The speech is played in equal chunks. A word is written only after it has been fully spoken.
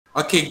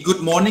Okay,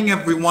 good morning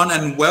everyone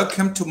and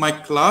welcome to my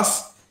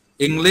class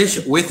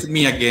English with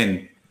me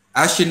again.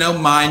 As you know,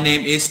 my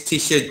name is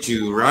Teacher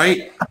Ju,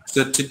 right?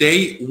 So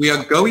today we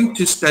are going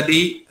to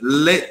study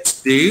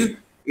Let's Do.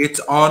 It's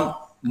on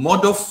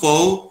Model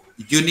 4,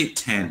 Unit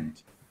 10.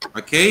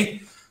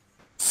 Okay?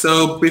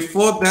 So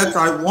before that,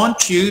 I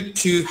want you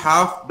to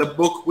have the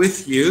book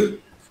with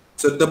you.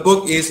 So the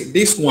book is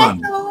this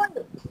one.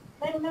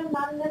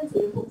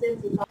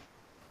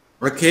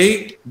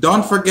 Okay?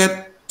 Don't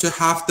forget to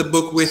have the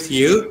book with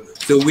you.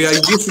 So we are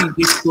using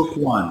this book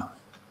one.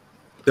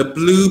 The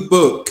blue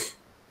book.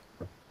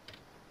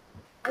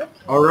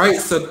 All right,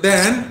 so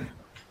then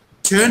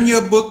turn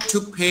your book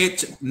to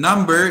page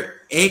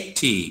number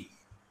 80.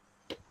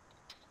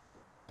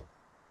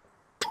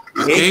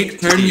 Okay,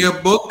 turn your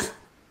book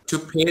to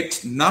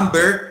page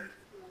number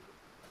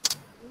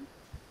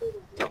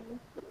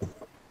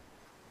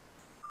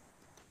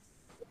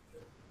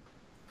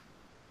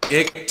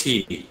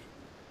 80.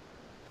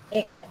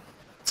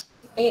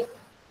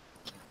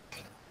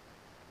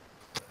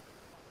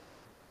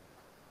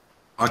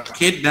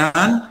 Okay,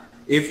 done.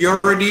 If you're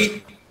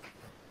ready,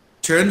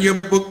 turn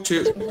your book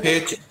to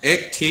page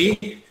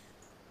 80.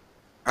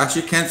 As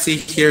you can see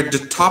here,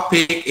 the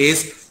topic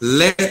is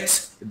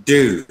Let's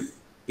Do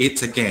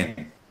It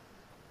Again.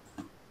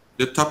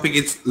 The topic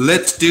is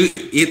Let's Do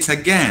It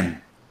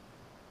Again.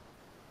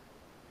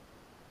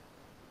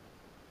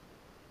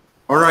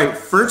 All right,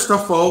 first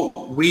of all,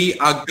 we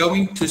are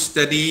going to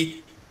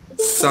study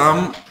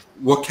some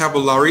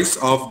vocabularies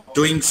of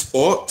doing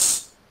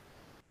sports.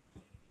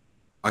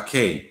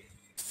 Okay,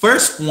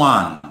 first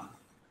one.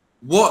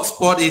 What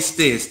sport is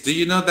this? Do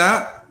you know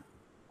that?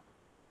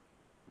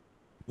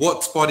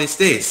 What sport is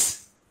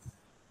this?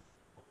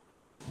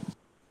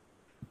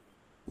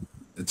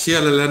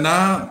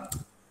 Chialalana.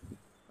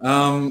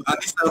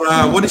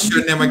 Anisara, what is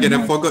your name again?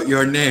 I forgot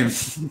your name.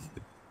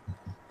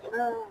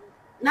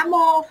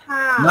 Namo.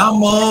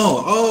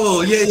 Namo.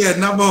 Oh, yeah,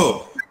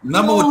 Namo.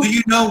 Namo, do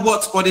you know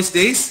what sport is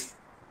this?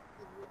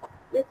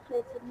 Let's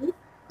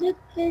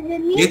play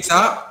tennis. It's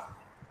up.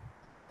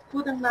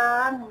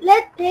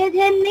 Let's play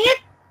tennis.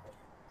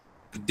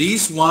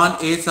 This one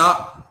is a,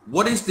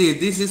 what is this?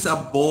 This is a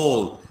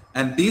ball.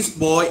 And this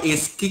boy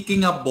is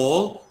kicking a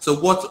ball. So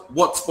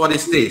what sport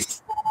is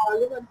this?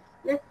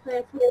 Let's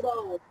play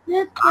football.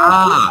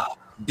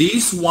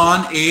 This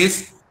one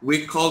is,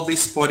 we call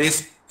this sport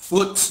is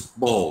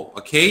football.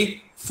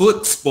 Okay?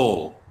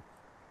 Football.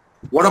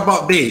 What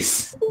about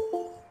this?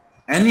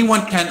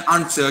 Anyone can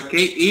answer,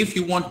 okay? If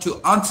you want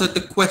to answer the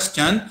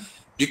question,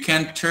 you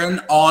can turn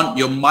on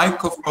your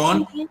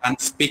microphone and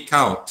speak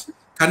out.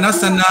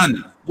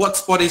 Kanasanan, what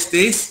sport is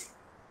this?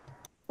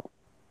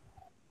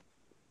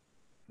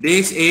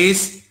 This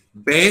is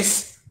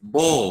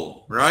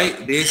baseball,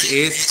 right? This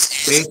is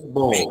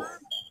baseball.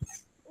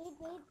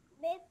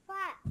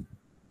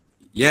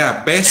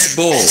 Yeah,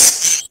 baseball.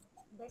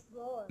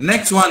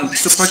 Next one,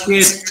 Super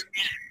Kid.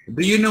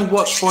 Do you know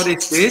what sport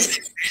is this?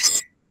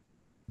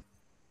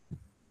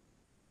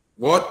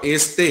 What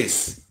is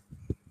this?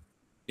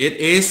 It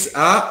is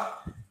a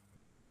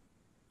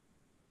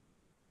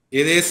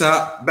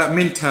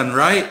badminton,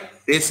 right?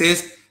 This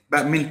is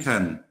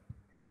badminton.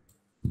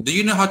 Do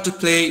you know how to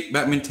play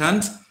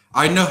badminton?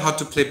 I know how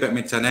to play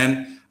badminton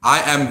and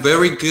I am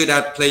very good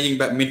at playing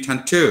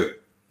badminton too.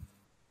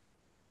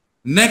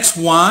 Next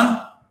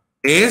one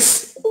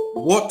is,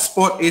 what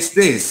sport is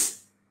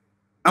this?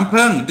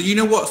 Ampeng, do you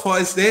know what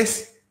sport is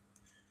this?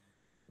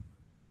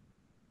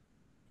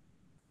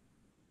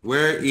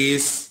 Where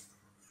is?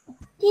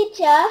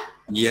 Teacher?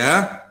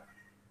 Yeah?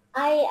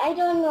 I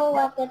don't know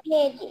what the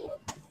page is.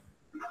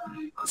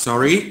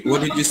 Sorry,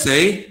 what did you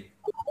say?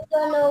 I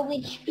don't know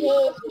which page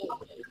it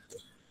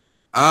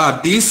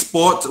is. This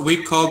sport,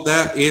 we call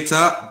that, it's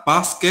a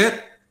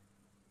basketball.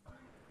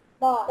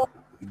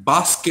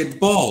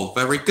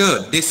 Very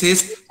good. This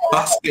is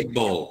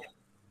basketball.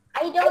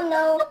 I don't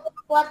know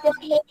what the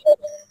page is.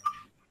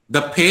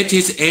 The page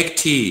is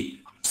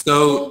 80.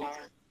 So,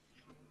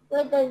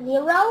 With the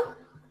zero?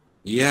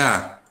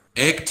 yeah,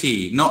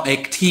 80, not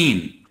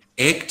 18.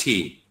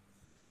 80.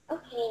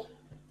 Okay.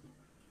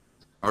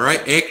 All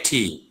right,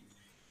 80.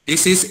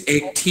 This is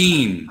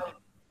 18.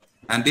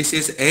 And this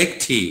is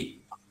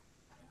 80.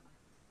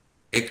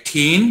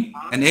 18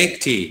 and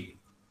 80.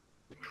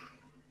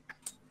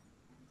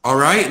 All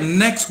right,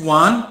 next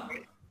one.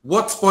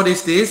 What sport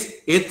is this?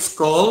 It's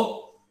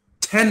called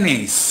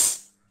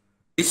tennis.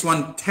 This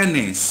one,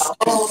 tennis.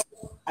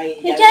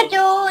 Teacher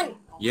June.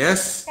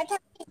 Yes.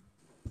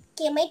 เ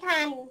ขียนไม่ทั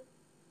น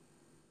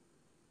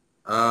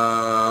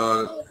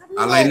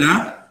อะไรนะ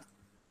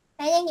แ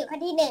ต่ยังอยู่ขั้น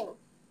ที่หนึ่ง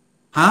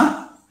Huh?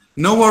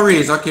 No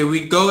worries. Okay, we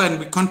go and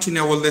we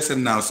continue our lesson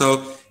now. So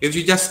if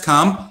you just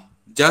come,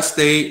 just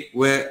stay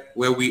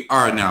where we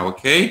are now,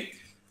 okay?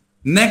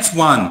 Next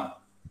one.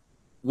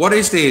 What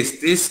is this?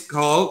 This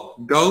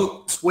called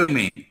go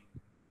swimming.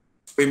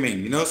 Swimming,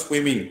 you know,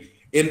 swimming.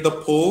 In the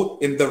pool,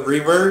 in the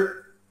river,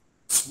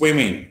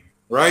 swimming,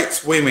 right?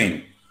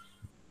 Swimming.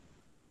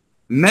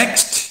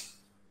 Next,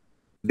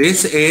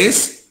 this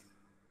is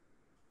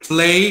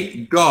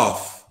play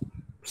golf.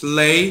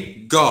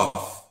 Play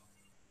golf.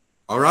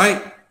 All right.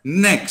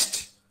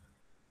 Next.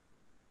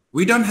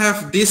 We don't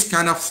have this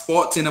kind of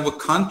sports in our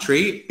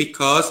country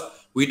because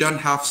we don't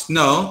have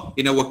snow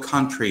in our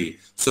country.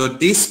 So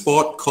this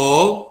sport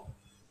called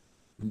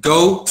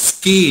go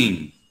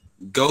skiing.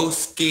 Go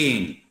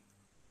skiing.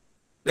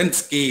 Then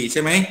ski, ใ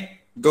ช่ไหม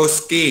Go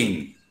skiing.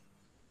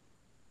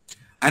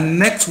 And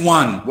next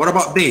one, what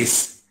about this?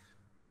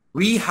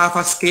 We have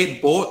a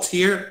skateboard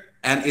here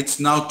and it's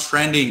now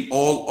trending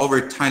all over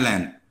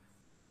Thailand.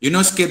 You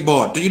know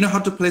skateboard? Do you know how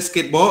to play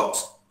skateboards?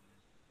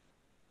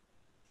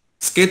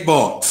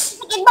 Skateboards.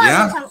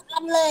 Yeah.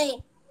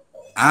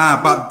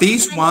 But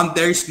this one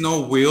there is no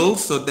wheel,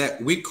 so that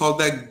we call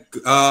that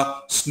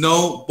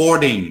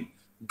snowboarding.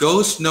 Go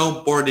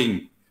snowboarding.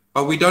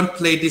 But we don't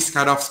play this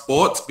kind of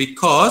sports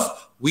because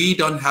we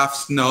don't have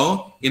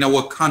snow in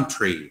our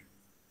country,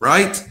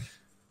 right?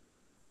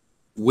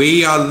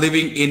 We are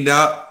living in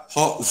the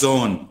hot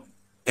zone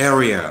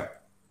area.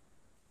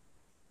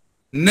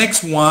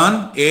 Next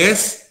one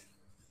is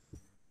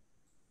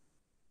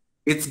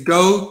it's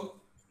go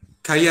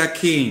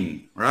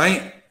kayaking,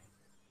 right?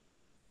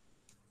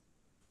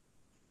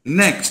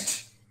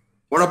 Next,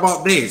 what about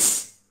this?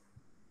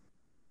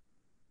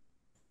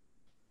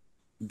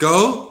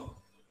 Go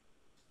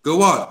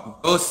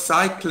what? Go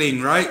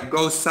cycling, right?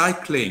 Go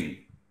cycling.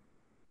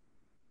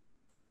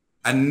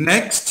 And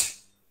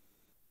next,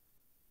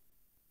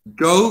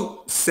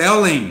 go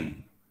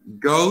sailing.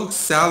 Go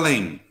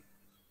sailing.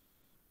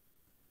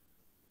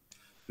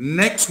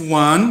 Next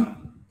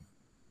one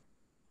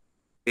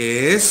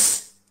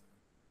is,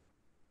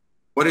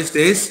 what is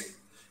this?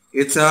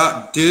 It's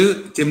a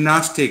do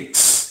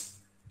gymnastics.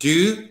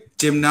 Do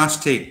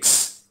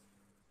gymnastics.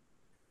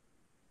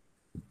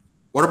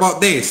 What about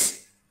this?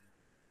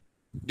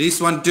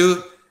 This one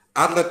do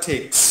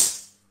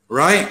athletics,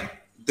 right?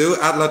 Do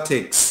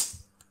athletics.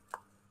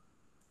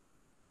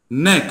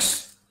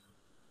 Next.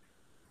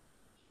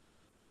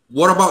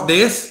 What about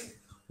this?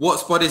 What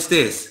sport is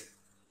this?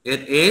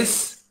 It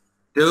is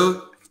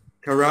do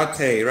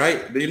karate,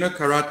 right? Do you know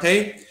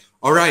karate?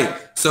 All right.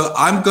 So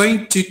I'm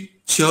going to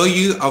show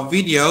you a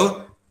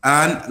video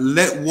and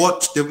let's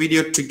watch the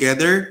video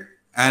together,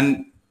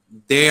 and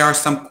there are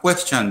some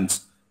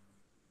questions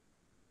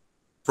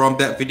from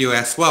that video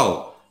as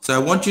well. So I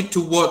want you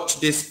to watch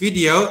this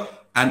video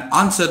and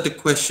answer the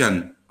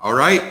question. All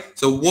right.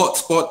 So what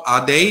sport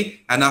are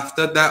they? And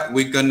after that,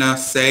 we're gonna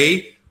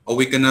say, or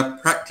we're gonna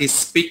practice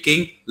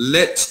speaking.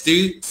 Let's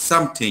do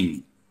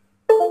something.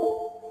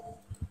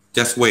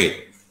 Just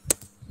wait.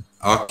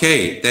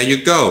 Okay, there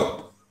you go.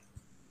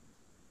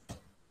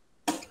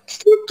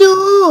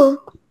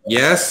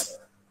 Yes.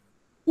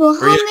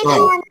 Where you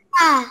go?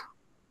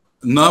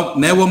 No,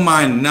 never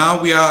mind.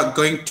 Now we are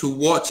going to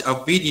watch a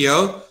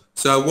video.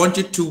 So I want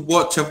you to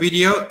watch a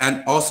video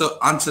and also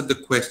answer the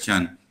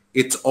question.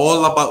 It's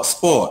all about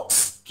sports.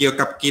 เกี่ยว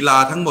กับกีฬา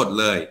ทั้งหมด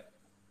เลย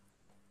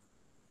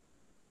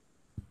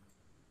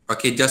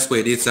Okay, just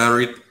wait. It's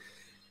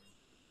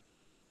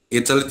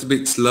a little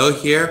bit slow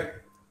here.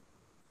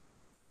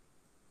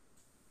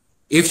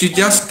 If you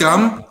just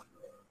come,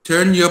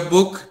 turn your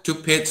book to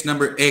page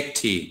number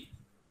 80.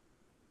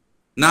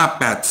 หน้า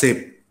 80.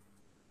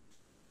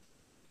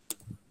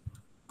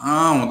 อ้า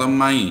วทำ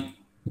ไม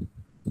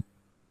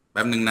แ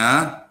ป๊บหนึ่งนะ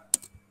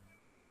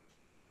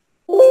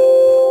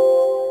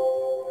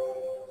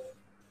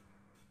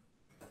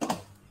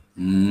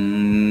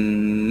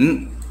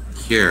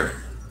Here.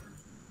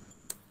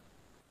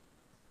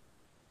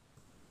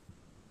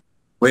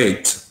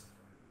 Wait.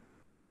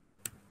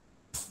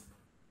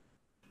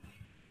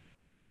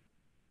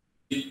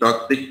 Tick tock,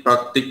 tick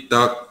tock, tick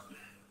tock.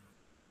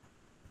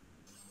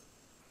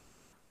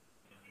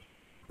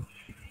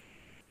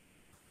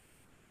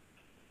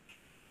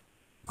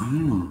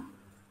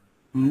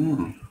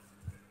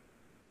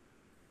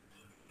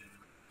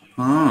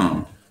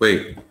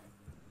 Wait.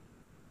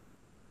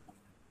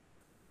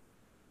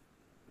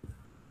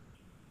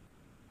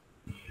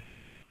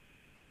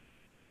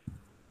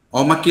อ๋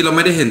อเมื่อกี้เราไ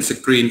ม่ได้เห็นส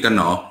กรีนกันเ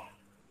หรอ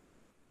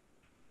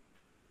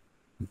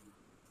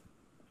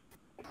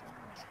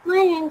ไม่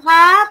เห็นค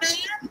รับ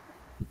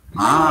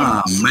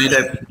ไม่ได้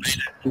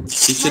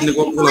ที่ฉันนึก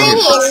ว่าพวกเราเห็น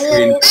สก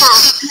รีนค่ะ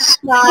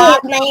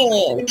ไม่เ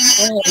ห็น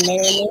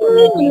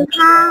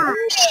ค่ะ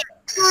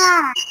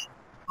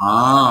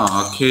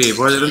okay เพ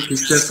ราะฉะนั้นที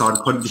เชอร์สอน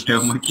คนเดียว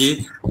เมื่อกี้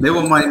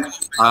Never mind.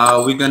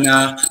 We're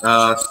gonna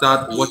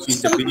start watching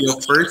the video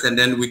first and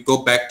then we go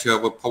back to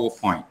our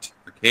PowerPoint.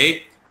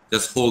 Okay,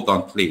 just hold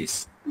on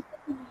please.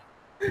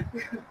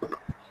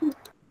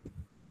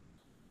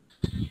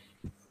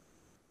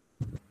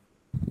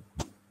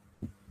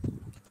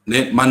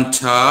 Net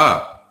Mancha.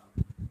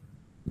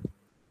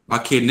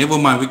 Okay, never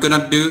mind. We're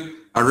gonna do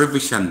a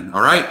revision.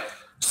 All right.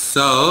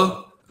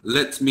 So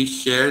let me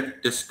share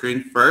the screen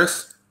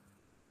first.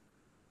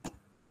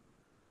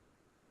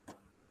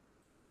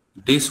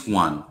 This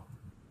one.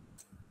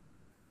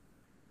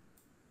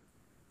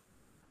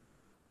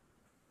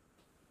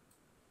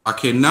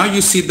 Okay, now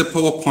you see the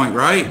PowerPoint,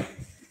 right?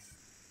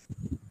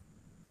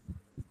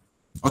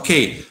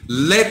 Okay,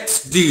 let's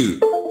do.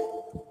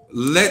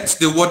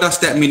 What does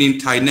that mean in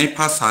Thai? ในภ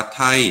าษาไ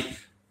ทย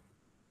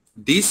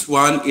this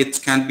one it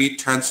can be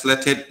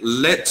translated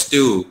let's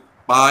do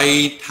ไป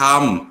ท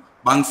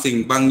ำบางสิ่ง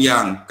บางอย่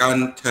างกัน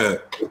เถอะ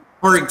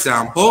For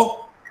example,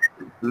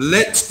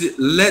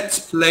 let's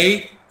play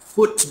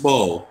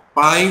football ไ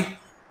ป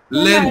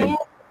เล่น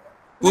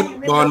ฟุต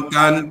บอล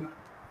กัน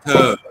เถ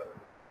อะ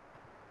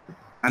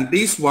and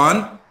this one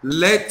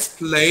let's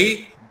play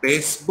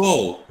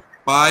baseball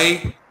ไ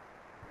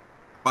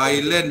ป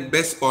เล่นเบ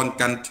สบอล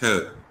กันเถอ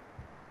ะ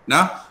น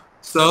ะ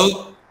so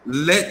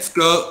let's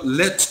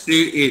do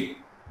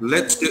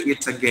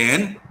it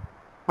again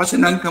เพราะฉะ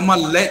นั้นคำว่า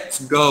let's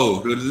go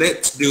หรือ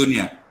let's do เ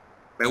นี่ย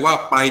แปลว่า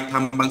ไปท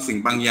ำบางสิ่ง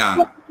บางอย่าง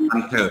กั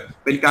นเถอะ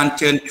เป็นการเ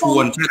ชิญชว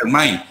นใช่หรือไ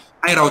ม่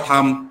ให้เราท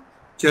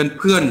ำเชิญเ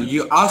พื่อน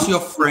you ask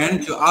your friend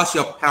you ask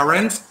your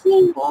parents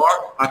or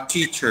a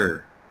teacher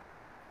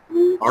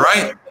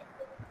alright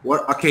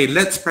okay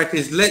let's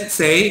practice let's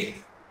say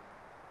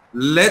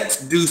let's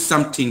do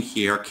something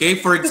here okay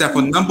for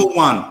example number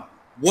one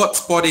what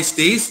sport is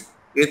this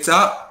it's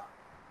a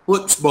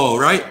football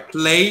right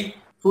play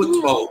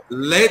football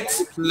let's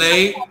play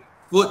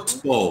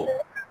football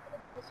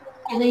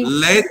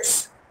let's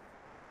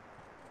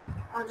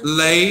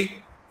play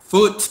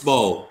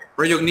football ป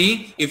ระโยคนี้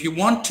if you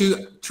want to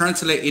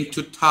translate into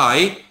Thai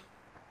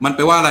มันแป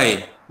ลว่าอะไร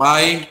ไ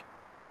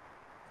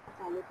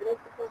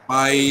ป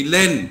เ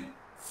ล่น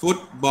ฟุต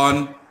บอล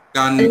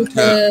กันเถ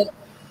อะ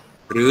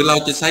หรือเรา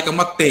จะใช้คำ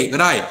ว่าเตะก็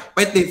ได้ไป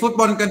เตะฟุต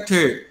บอลกันเถ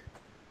อะ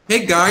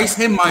Hey guys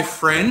hey my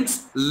friends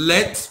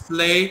let's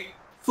play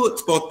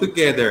football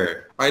together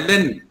ไปเล่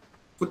น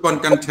ฟุตบอล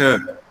กันเถอะ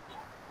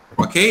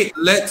Okay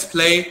let's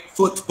play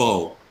football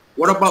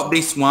What about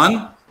this one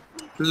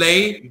play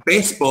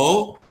baseball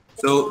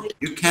so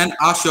you can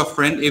ask your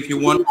friend if you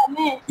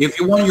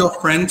want your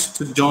friends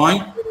to join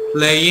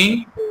playing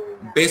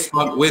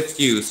baseball with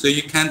you so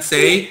you can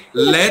say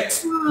let's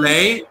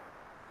play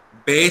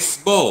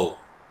baseball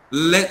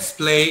let's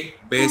play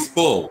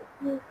baseball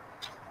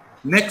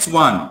next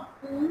one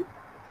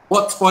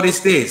what sport is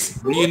this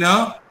do you know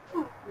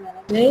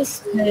let's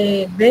play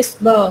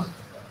baseball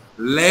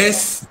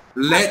let's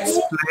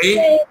play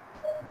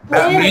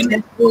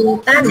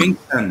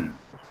badminton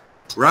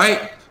right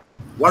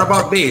what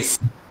about this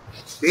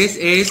this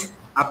is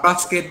a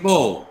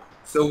basketball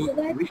so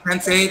we can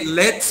say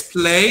let's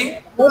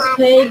play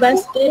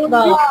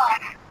basketball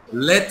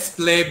let's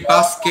play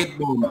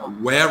basketball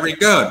very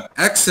good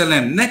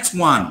excellent next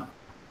one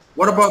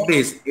what about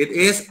this it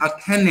is a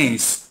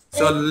tennis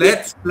so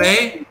let's play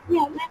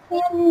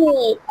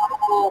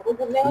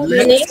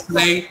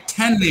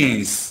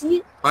tennis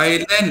ไป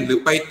เล่นหรือ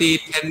ไปตี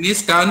เทนนิส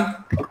กัน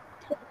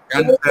เ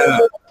ถอะ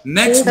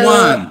next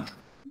one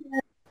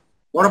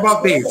what about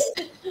this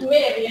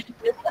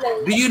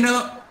do you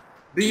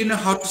know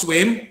how to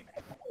swim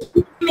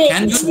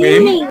can you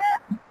swim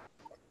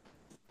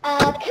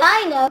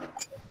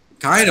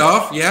kind of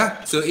yeah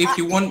so if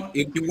you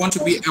want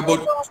to be able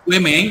to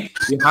swimming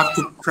you have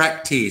to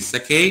practice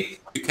okay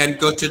you can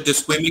go to the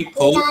swimming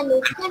pool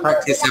and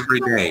practice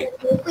every day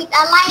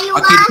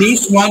okay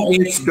this one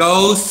is go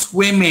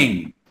swimming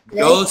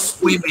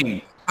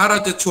ถ้าเรา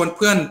จะชวนเ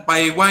พื่อนไป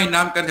ว่าย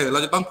น้ำกันเถอะเรา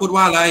จะต้องพูด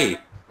ว่าอะไร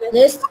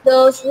let's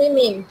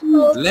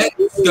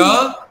go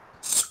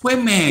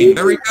swimming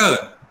very good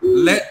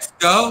let's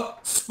go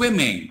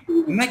swimming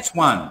next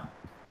one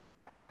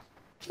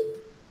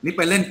นี่ไ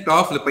ปเล่นกอ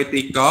ล์ฟหรือไป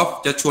ตีกอล์ฟ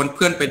จะชวนเ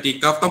พื่อนไปตี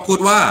กอล์ฟต้องพูด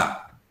ว่า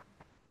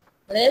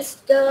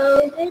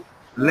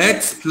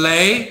let's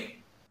play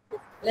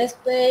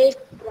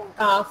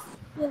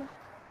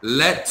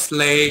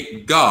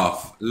golf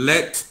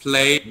let's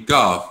play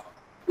golf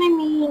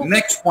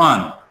next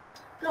one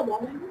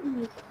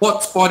what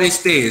sport is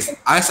this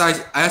as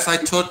I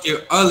told you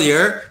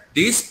earlier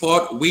this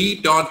sport we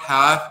don't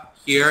have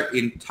here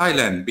in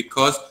Thailand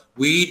because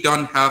we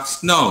don't have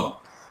snow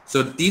so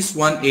this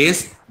one is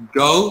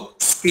go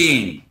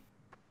skiing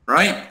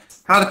right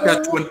ถ้าจะ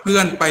ชวนเพื่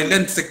อนไปเล่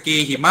นสกี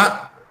หิมะ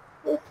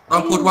ต้อ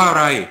งพูดว่าอะ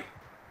ไร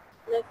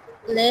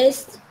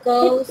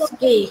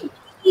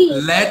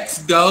let's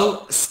go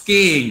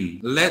skiing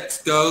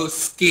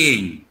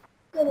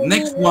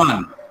next one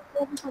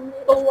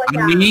อั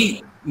นนี้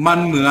มัน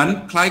เหมือน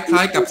คล้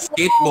ายๆกับสเ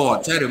ก็ตบอร์ด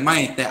ใช่หรือไม่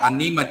แต่อัน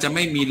นี้มันจะไ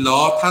ม่มีล้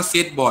อถ้าสเ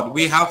ก็ตบอร์ด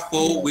we have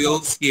 4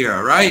 wheels here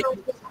right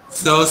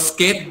so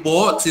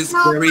skateboards is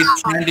very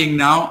trending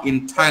now in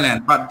Thailand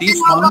but this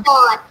one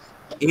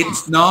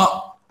it's not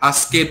a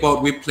skateboard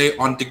we play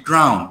on the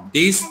ground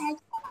this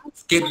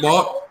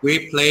skateboard we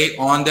play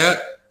on the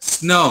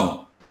snow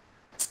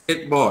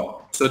skateboard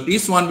so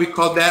this one we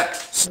call that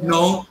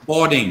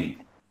snowboarding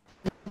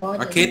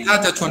โอเคถ้า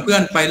จะชวนเพื่อ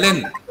นไปเล่น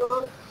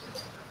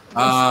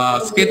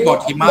สเก็ตบอร์ด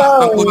หิมะ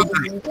ต้องพูดว่าไง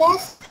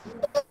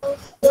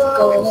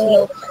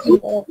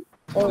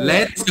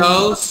let's go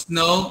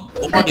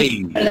snowboarding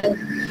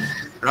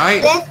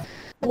right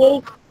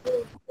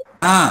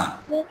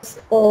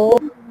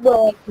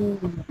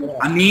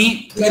อันนี้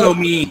ที่เรา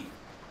มี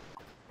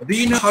do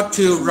you know how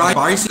to ride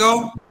bicycle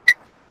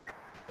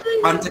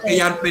ปั่นจักร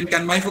ยานเป็นกั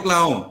นไหมพวกเร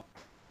า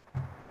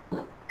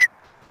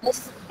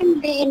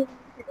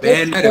เป็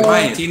นได้หรือไม่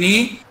ทีนี้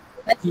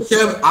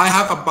Teacher I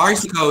have a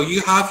bicycle you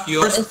have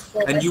yours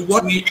and you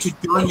want me to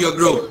join your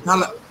group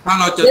ถ้า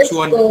เราจะช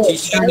วน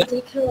Teacher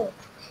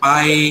ไป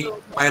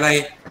อะไร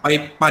ไป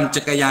ปั่น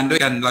จักรยานด้ว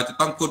ยกันเราจะ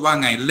ต้องพูดว่า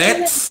ไง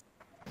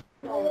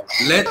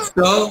Let's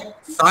go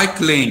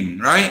cycling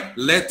right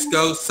Let's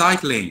go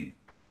cycling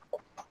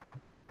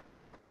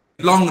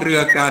ล่องเรื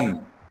อกัน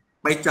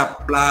ไปจับ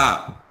ปลา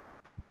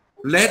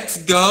Let's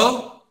go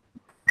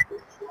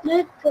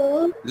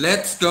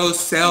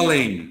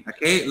sailing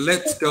okay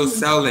let's go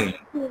sailing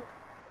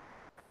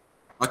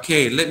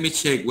okay let me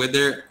check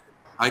whether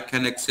I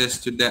can access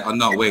to that or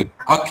not wait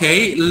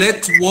okay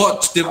let's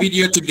watch the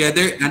video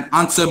together and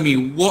answer me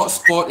what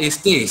sport is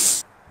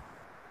this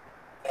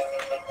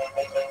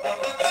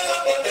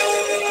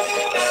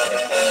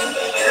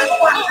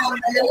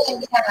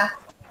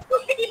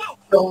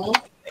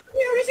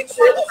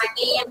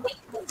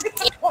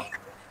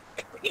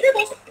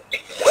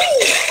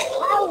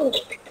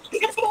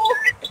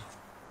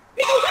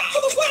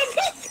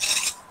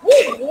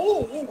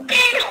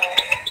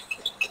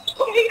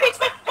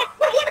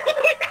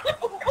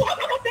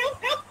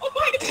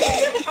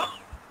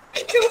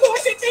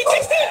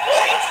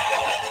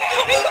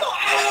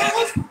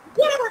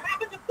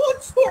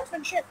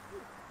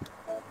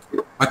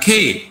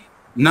Okay,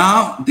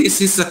 now this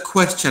is a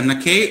question,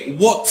 okay?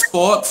 What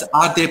sports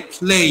are they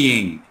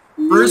playing?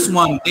 First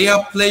one, they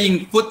are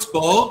playing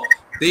football,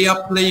 they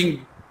are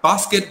playing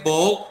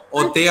basketball,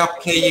 or they are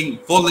playing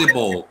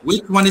volleyball.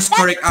 Which one is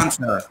correct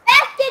answer?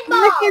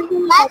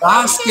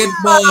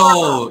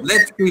 Basketball.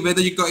 Let's see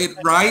whether you got it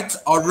right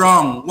or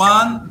wrong.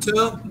 1,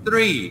 2,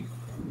 3.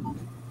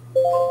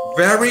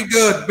 Very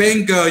good,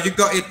 bingo, you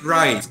got it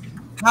right.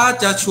 ถ้า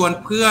จะชวน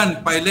เพื่อน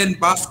ไปเล่น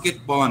บาสเกต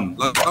บอล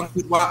เราต้องพู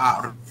ดว่าอะ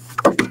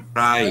ไ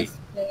ร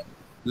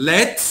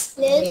Let's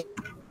play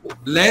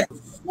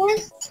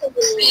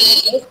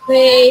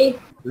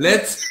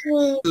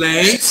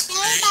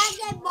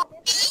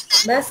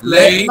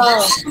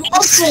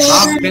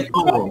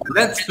basketball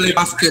Let's play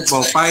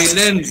basketball ไปเ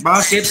ล่นบา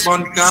สเกตบอ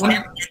ลกัน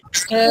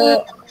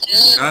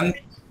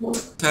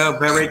เธอ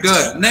very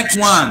good next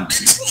one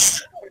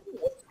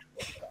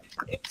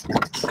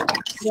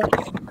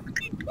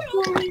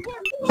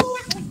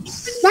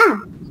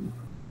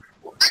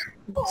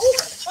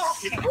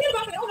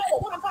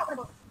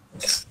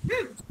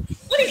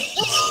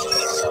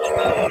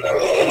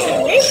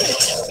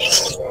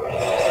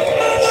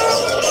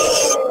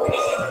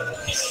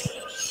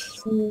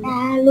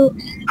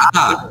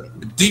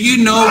Do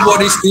you know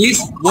what is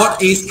this?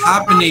 What is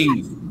happening?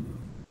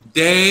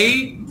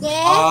 They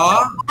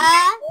are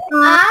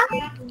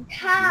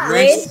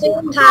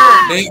racing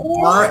car. They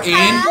are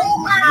in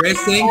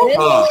racing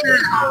car.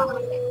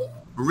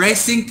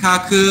 Racing car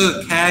คือ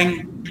แข่ง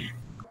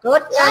ร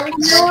ถไ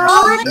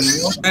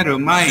ด้หรื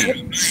อไม่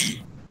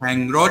แข่ง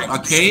รถ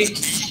Okay.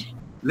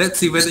 Let's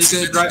see whether you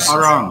get it right or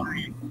wrong.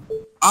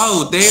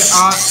 Oh, they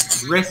are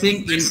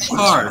racing in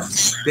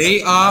cars.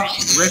 They are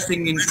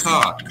racing in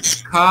car.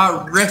 Car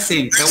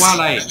racing แปลว่าอะ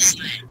ไร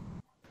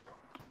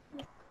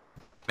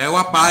แปล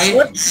ว่าไป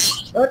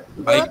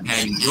แข่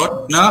งรถ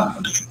เนอะ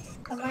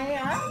ทำไม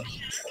อ่ะ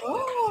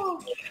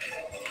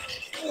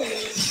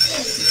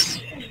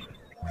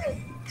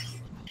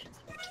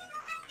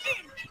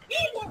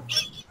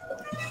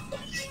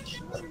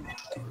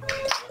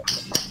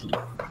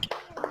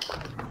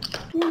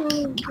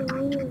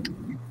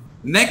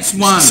Next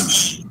one.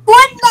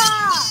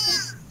 Football.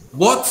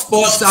 What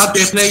sports are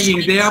they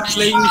playing? They are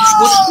playing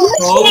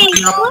football.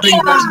 They are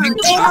playing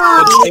basketball. They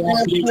are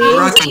playing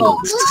rugby.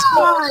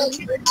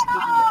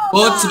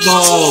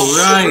 Football,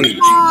 right?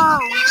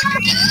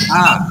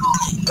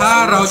 ถ้า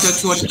เราจะ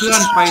ชวนเพื่อ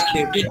นไปเต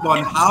ะฟุตบอล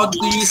How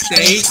do you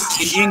say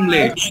in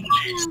English?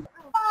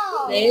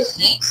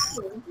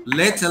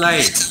 Let's อะไร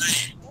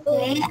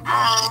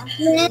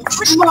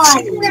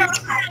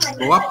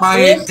บอกว่าไป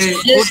เตะ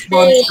ฟุตบ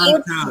อลกัน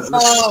เถอ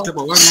ะจะบ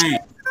อกว่าไง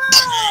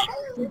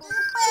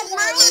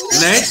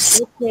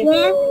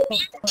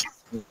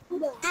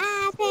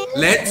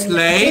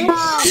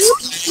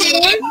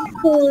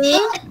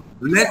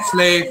Let's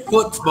play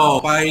football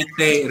ไปเ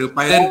ตะหรือไป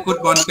เล่นฟุต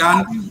บอลกัน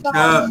เถ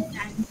อะ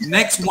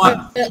Next one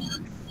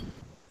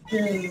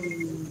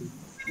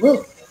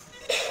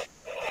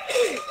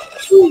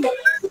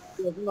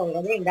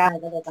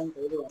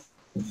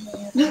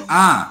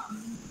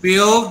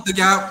fill the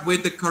gap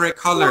with the correct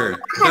color.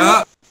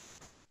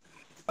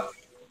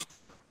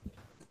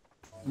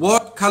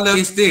 What color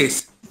is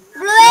this?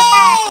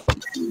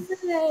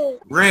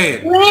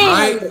 Red.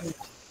 Right?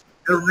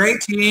 The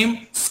red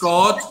team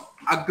scored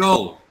a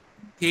goal.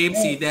 ทีม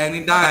สีแดง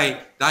นี่ไ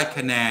ด้ค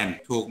ะแนน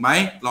ถูกไหม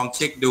ลองเ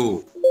ช็คดู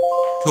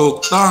ถูก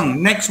ต้อง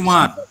Next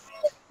one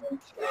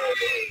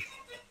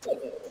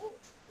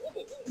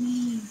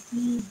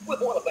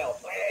What about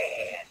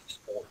bad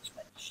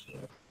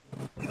sportsmanship?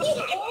 No.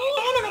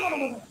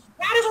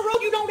 That is a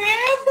road you don't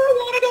ever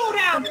want to go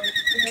down.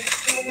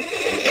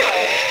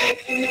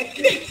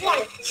 It's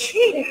like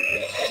cheating.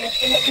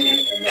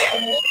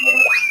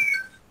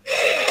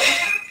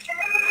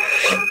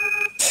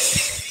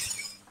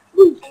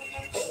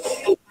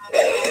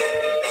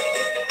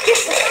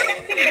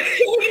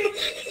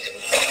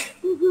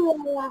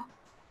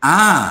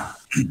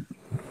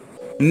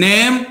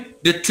 Name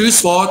the two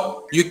sports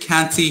you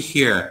can see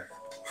here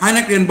ให้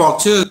นักเรียนบอก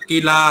ชื่อกี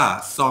ฬา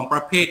2ปร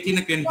ะเภทที่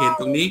นักเรียนเห็น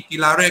ตรงนี้กี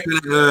ฬาแรกคือ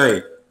อะไรเอ่ย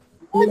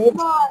ว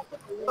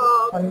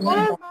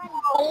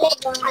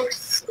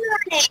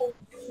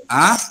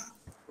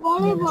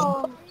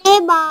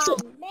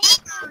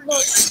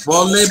อ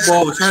ลเลย์บอ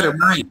ลใช่หรือ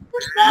ไม่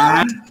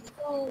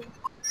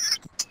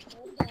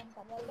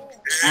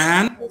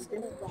and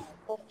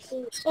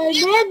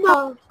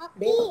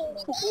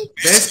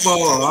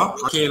baseball เหรอ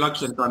โอเคเราเ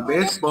ขียนก่อน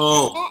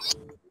baseball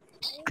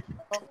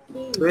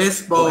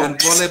and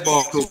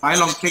volleyball ถูกไหม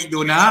ลองเช็คดู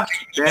นะ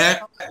There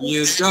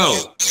you go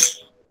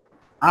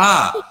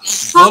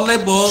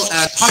volleyball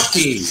and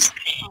hockey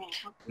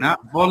นะ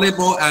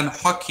volleyball and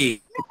hockey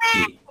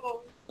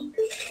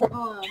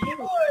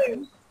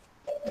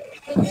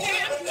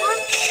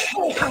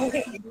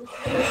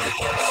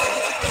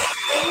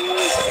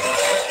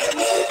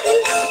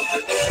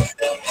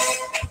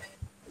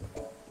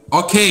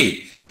Okay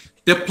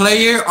the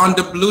player on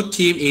the blue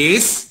team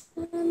is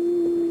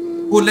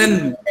ผู้เล่น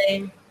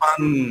ฝั่ง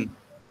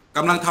ก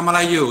ำลังทำอะไร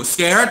อยู่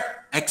scared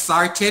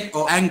excited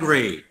or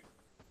angry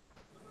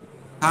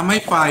ทำให้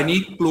ฝ่ายนี้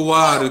กลัว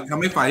หรือท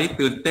ำให้ฝ่ายนี้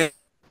ตื่นเ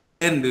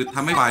ต้นหรือท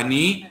ำให้ฝ่าย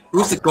นี้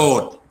รู้สึกโกร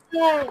ธ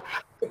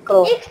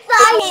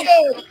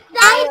excited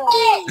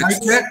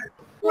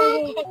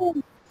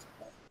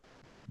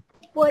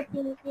ปวดจ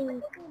ริง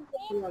ๆ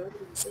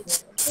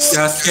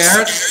Just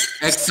scared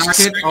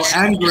excited or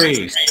angry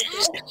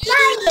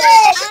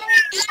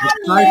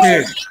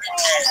excited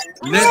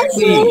let's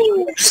see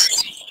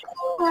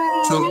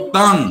ถูก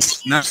ต้อง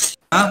นะ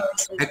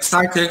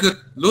excited คือ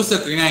รู้สึก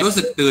ยังไงรู้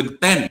สึกตื่น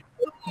เต้น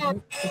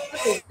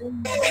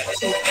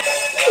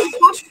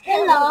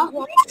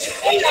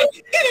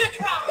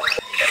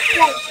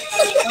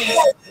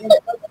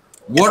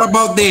What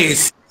about this?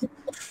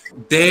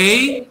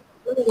 They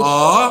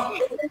are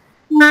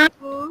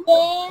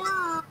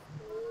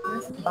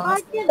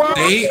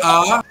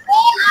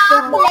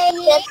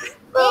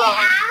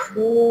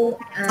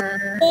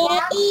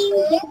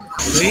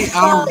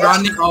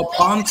running or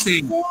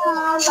bouncing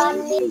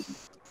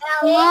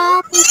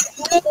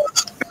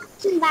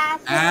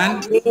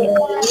and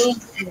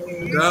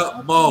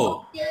the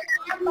ball.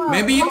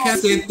 Maybe you can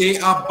say they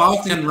are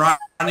bouncing and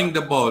running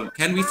the ball.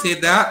 Can we say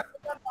that?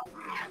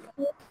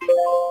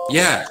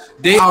 Yeah,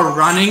 they are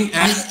running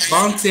and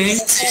bouncing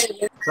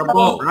the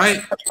ball,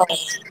 right?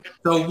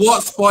 So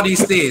what sport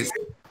is this?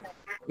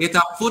 It's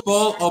a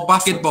football or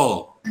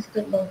basketball?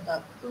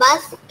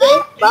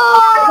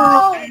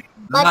 basketball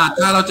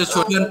ถ้าเราจะช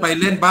วนเพื่อนไป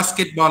เล่นบาสเก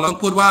ตบอลเราต้อง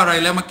พูดว่าอะไร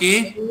แล้วเมื่อกี้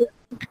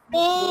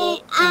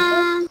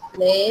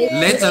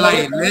Let's อะไร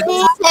Let's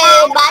play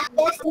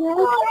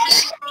basketball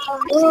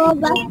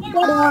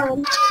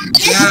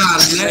Yeah,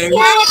 let's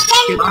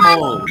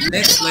basketball.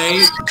 Let's play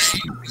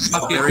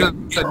basketball.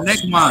 The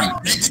next one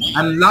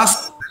and last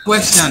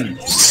question.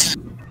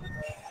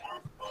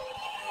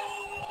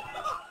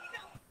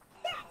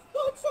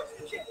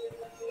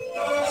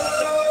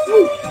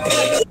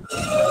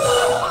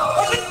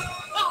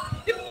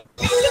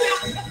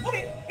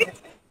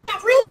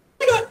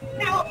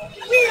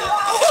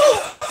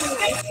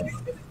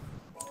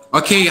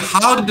 Okay,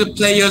 how do the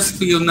players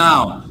feel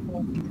now?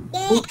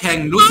 ผู้แข่ง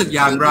รู้สึกอ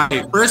ย่างไร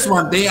First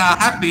one, they are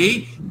happy,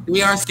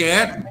 they are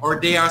scared, or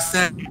they are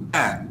sad.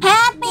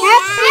 happy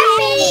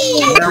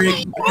Very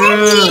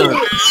good.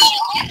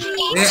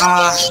 They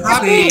are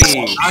happy.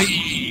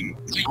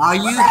 Are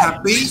you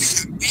happy?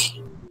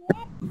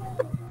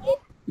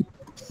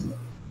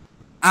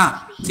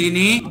 ที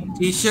นี้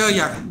ทีเชอร์อ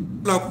ยาก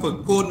เราฝึก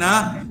พูดนะ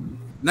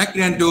นักเ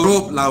รียนดูรู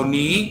ปเหล่า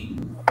นี้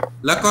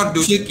แล้วก็ดู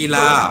ชื่อกีฬ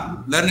า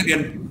แล้วนักเรีย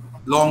น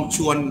ลองช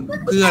วน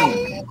เพื่อน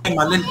ให้ม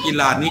าเล่นกี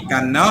ฬานี้กั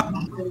นเนาะ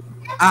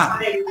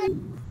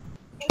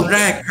แร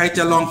กใครจ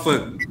ะลองฝึ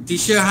กที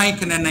เชอร์ให้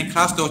คะแนนในคล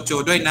าสโดโจ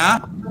ด้วยนะ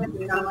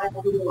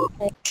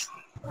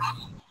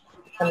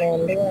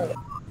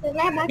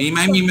มีไห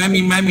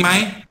ม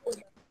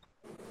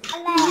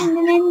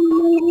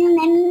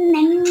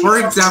For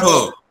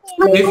example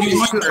if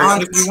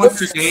you want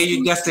to say you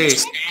just say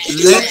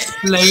let's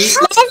play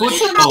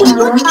football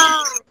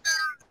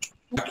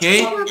Okay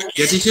เ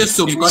ดี๋ยวที่ชื่อ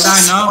สุ่มก็ได้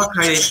เนาะว่าใค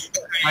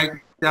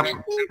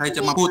รจ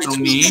ะมาพูดตรง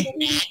นี้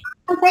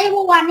ใช้เ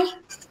มื่อวานนี้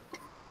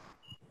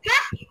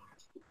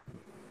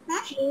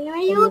ไ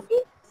ม่รู้สิ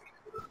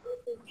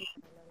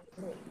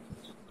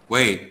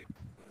Wait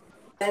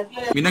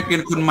มีนักเรีย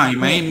นคนใหม่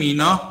ไหมมี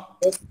เนาะ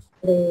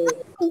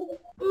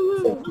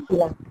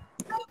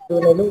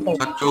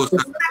สักครู่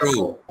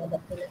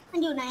มัน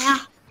อยู่ไหนอ่ะ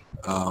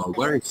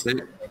Where is it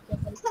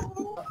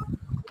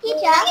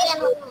Teacher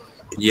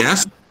Yes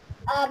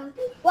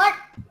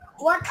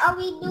What are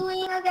we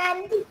doing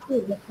again?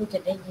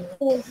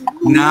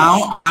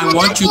 Now I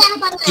want you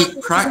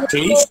to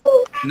practice.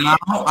 Now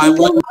I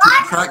want you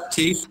to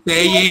practice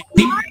saying.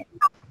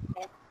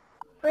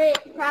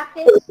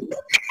 Practice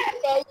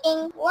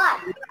saying what?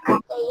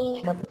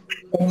 Saying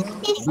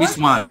This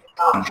one.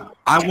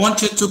 I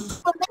want you to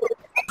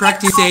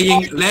practice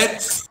saying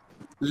let's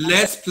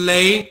let's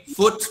play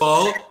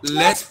football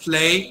let's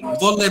play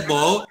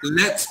volleyball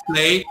let's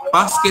play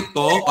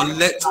basketball or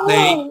let's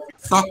play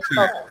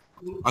soccer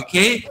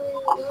okay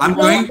I'm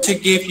going to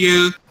give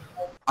you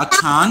a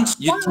chance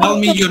you tell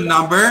me your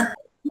number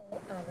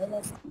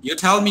you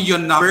tell me your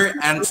number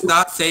and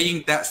start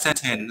saying that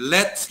sentence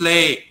let's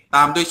play ต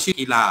ามด้วยชื่อ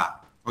กีฬา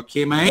โอเค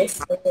ไหม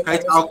ใคร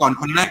จะเอาก่อน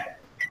คนแรก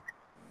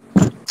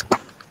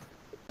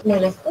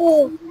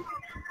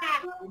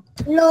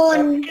โลน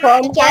ผ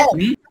มจะ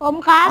ผม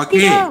ครับ โอเค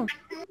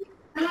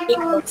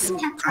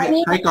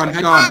ใครก่อน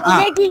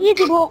เลขที่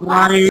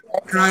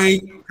26ใ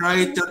คร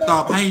จะตอ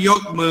บให้ย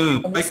กมือ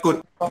ไป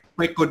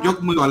กดยก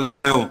มือก่อน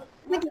เร็ว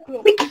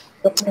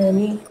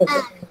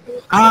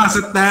ส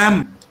แต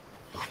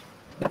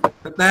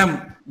ม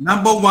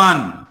number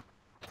 1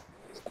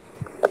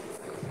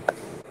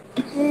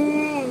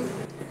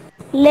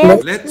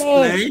 let's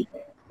play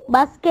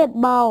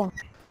basketball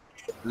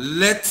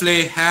let's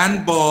play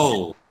handball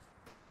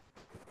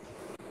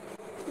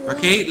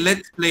okay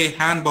let's play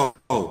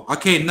handball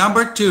okay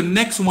number 2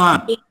 next one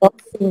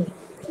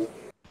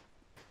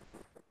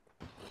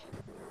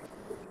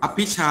อ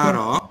ภิชาเหร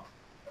อ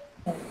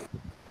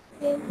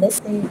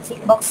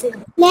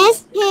let's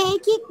play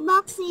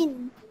kickboxing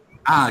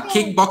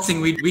kickboxing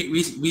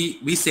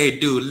we say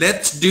do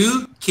let's do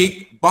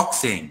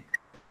kickboxing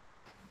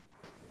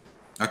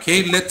okay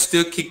let's do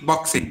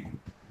kickboxing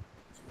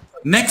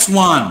next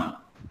one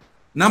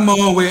Namo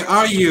where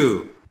are you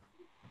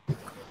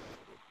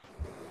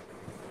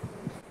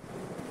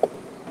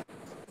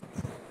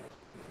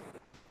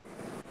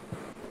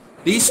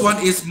this one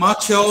is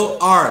martial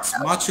arts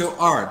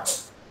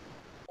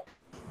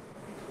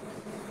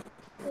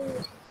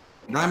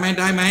ได้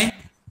ไหม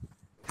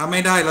ถ้าไม่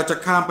ได้เราจะ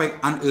ข้ามไป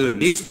อันอื่น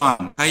this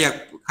one ใคร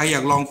อย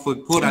ากลองฝึก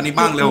พูดอันนี้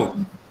บ้างเร็ว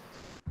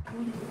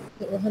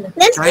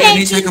ใช้อัน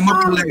นี้ใช้คำว่า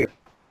play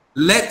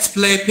let's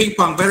play ping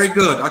pong very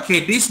good okay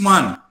this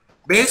one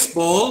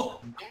baseball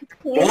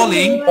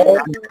bowling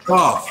and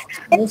golf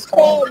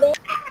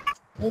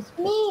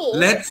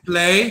let's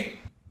play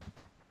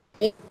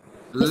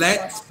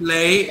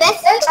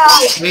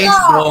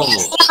baseball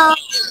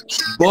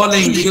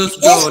bowling just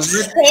go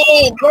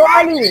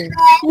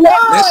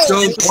let's go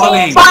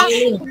bowling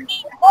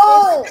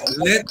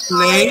let's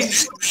play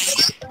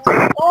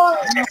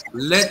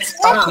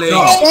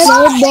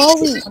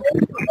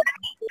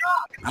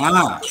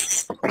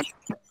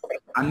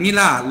อันนี้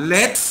ล่ะ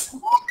let's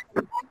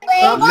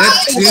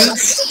do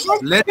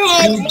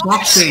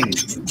boxing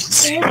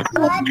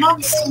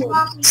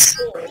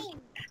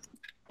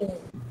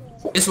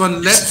this one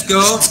let's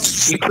go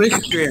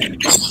equestrian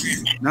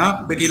นะ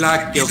เป็นกีฬา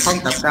เกี่ยวข้อง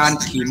กับการ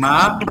ขี่ม้า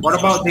what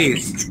about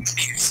this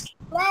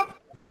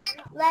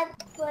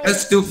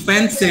let's do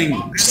fencing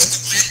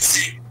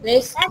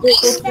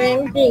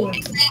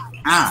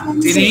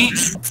ทีนี้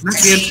นัก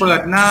เรียนเปิ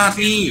ดหน้า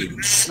ที่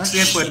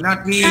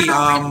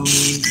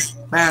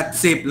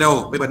80เร็ว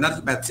ไปเปิดหน้า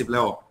ที่80เ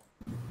ร็ว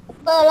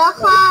เปิดแล้ว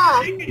ค่ะ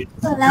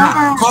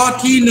ข้อ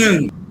ที่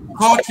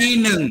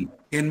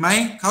1เห็นไหม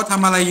เขาท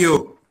ำอะไรอยู่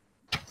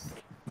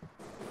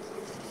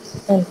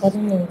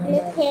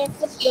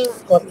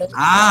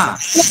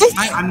ใ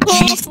ห้อัน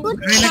นี้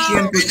ให้นักเรีย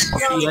นไป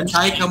เขียนใ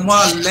ช้คำว่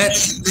า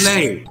let's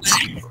play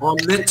or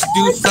let's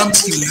do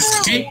something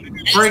okay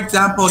for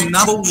example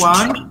number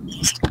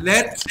 1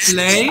 let's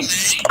play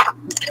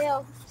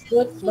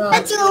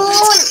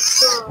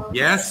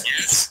yes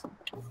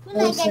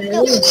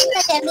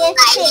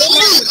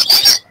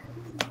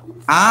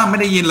ไม่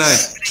ได้ยินเลย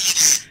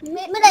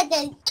ไม่ได้จะ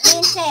เรีย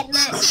นเสร็จ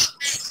น่ะ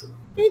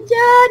ทีเช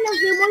อร์หนัง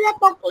สือมันจะ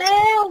ตกแล้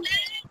ว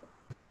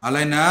อะไร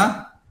นะ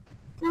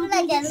เมื่อไหร่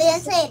จะเรียน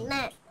เสร็จ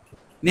น่ะ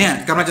เนี่ย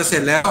กำลังจะเสร็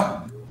จแล้ว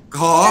ข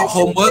อโฮ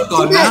มเวิร์กก่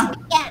อนนะ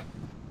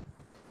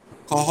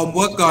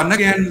นัก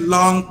เรียนล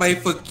องไป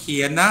ฝึกเขี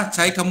ยนนะใ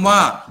ช้คำว่า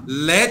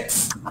let's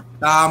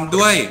ตาม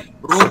ด้วย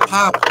รูปภ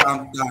าพ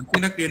ต่างๆที่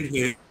นักเรียนเ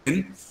ห็น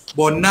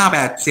บนหน้า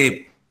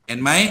80เห็น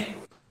ไหม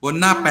บน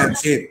หน้า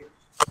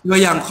80ตัว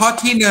อย่างข้อ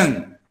ที่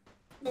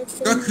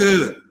1ก็คือ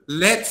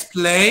let's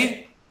play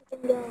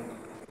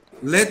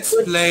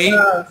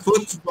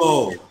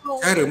football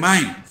ใช่หรือไม่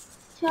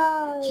ใ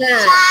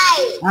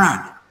ช่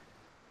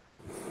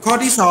ข้อ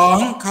ที่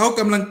2เขา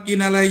กำลังกิน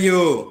อะไรอ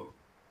ยู่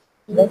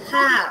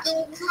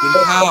กิน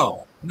ข้าว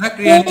นัก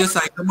เรียนจะใ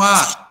ส่คำว่า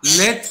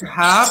let's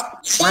have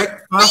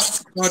breakfast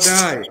ก็ไ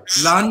ด้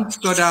lunch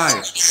ก็ได้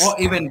or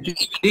even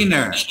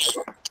dinner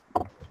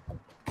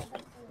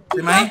ใ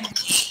ช่ไหม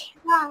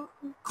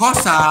ข้อ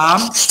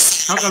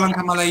3เขากำลังท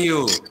ำอะไรอ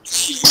ยู่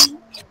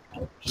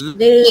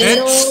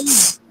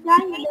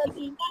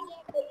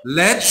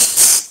let's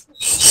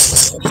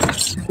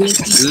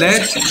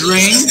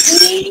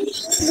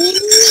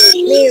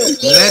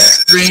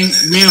drink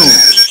milk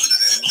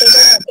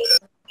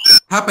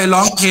ถ้าไปร้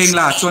องเพลง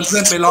ล่ะชวนเพื่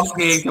อนไปร้องเพ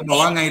ลงจะบอก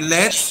ว่าไง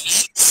let's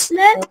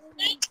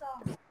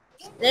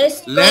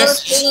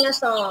sing a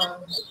song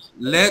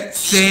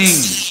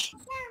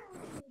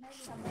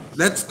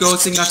let's go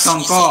sing a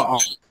song ก็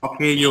โอเ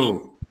คอยู่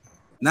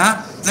นะ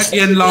นักเ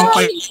รียนลองไป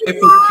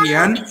ฝึกเขีย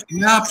น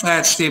หน้า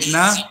80น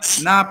ะ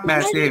หน้า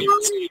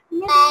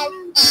80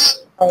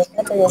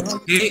 ก็จะยัง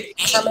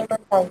ถ้าไม่มั่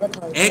นใจก็ถ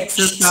อย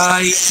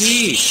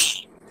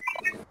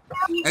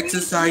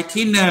exercise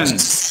ที่หนึ่ง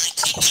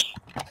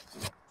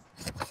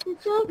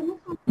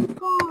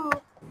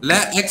และ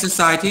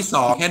exercise ที่ส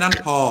องแค่นั้น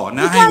พอน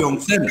ะให้โยง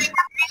เส้น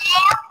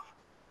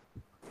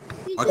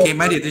โอเคไห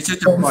มเดี๋ยวที่จะ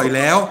ปล่อยแ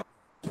ล้ว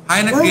ให้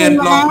นักเรียน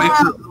ลอ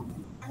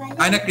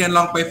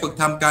งไปฝึก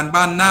ทำการ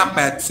บ้านหน้า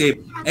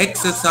80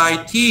 exercise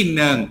ที่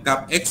1กับ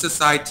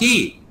exercise ที่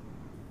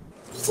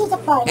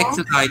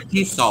exercise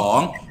ที่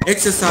2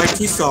 exercise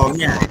ที่2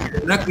เนี่ย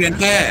นักเรียน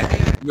แค่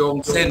โยง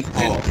เส้นพ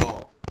อ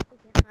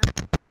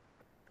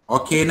โอ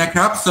เคนะค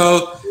รับ so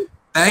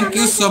thank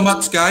you so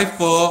much guys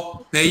for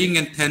paying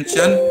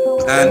attention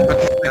and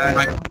participating in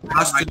my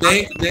class today.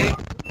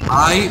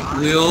 I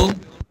will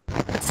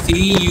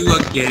see you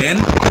again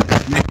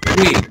next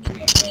week.